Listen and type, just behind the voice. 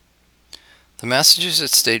The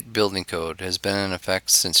Massachusetts State Building Code has been in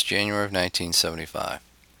effect since January of 1975.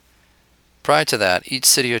 Prior to that, each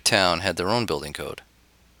city or town had their own building code.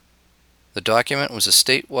 The document was a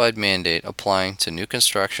statewide mandate applying to new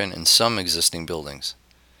construction in some existing buildings.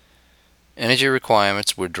 Energy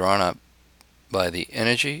requirements were drawn up by the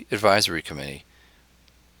Energy Advisory Committee,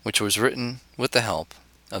 which was written with the help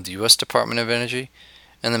of the U.S. Department of Energy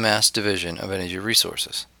and the Mass Division of Energy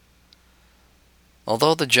Resources.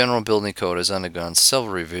 Although the General Building Code has undergone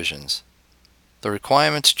several revisions, the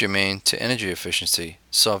requirements germane to energy efficiency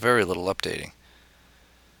saw very little updating.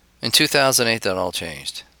 In 2008, that all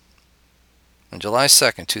changed. On July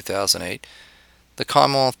 2, 2008, the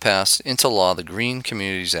Commonwealth passed into law the Green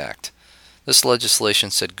Communities Act. This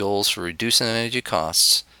legislation set goals for reducing energy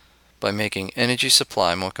costs by making energy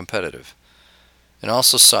supply more competitive. It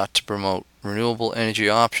also sought to promote renewable energy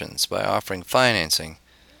options by offering financing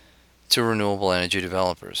to renewable energy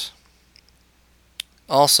developers.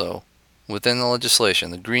 Also, within the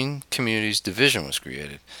legislation, the Green Communities Division was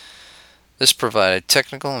created. This provided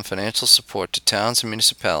technical and financial support to towns and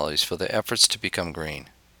municipalities for their efforts to become green.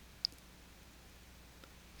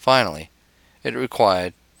 Finally, it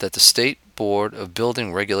required that the State Board of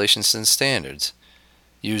Building Regulations and Standards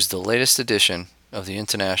use the latest edition of the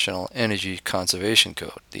International Energy Conservation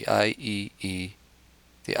Code, the IECC,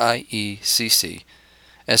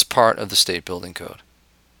 as part of the State Building Code.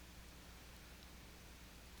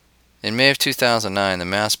 In May of 2009, the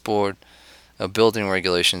Mass Board of Building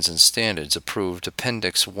Regulations and Standards approved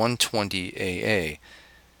Appendix 120AA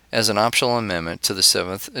as an optional amendment to the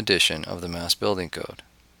 7th edition of the Mass Building Code.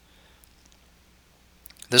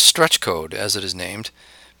 This stretch code, as it is named,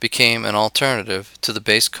 became an alternative to the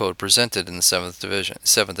base code presented in the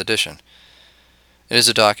 7th edition. It is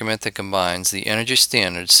a document that combines the energy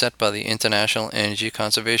standards set by the International Energy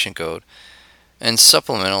Conservation Code and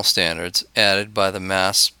supplemental standards added by the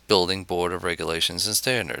Mass Building Board of Regulations and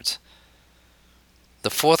Standards. The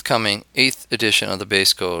forthcoming 8th edition of the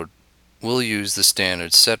base code will use the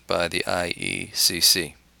standards set by the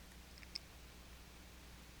IECC.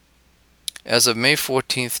 As of May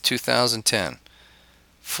 14, 2010,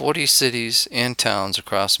 40 cities and towns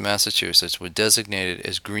across Massachusetts were designated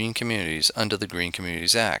as green communities under the Green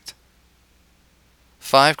Communities Act.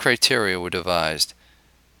 5 criteria were devised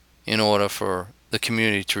in order for the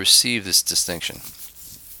community to receive this distinction.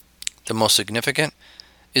 The most significant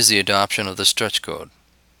is the adoption of the stretch code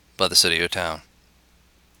by the city or town.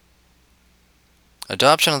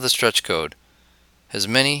 Adoption of the stretch code has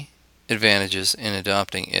many advantages in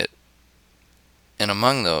adopting it, and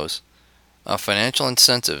among those are financial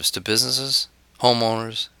incentives to businesses,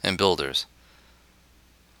 homeowners, and builders.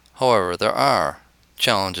 However, there are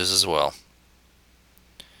challenges as well.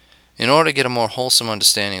 In order to get a more wholesome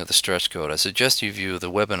understanding of the stretch code, I suggest you view the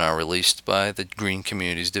webinar released by the Green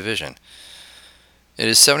Communities Division. It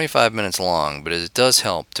is 75 minutes long, but it does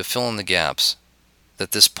help to fill in the gaps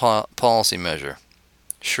that this policy measure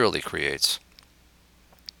surely creates.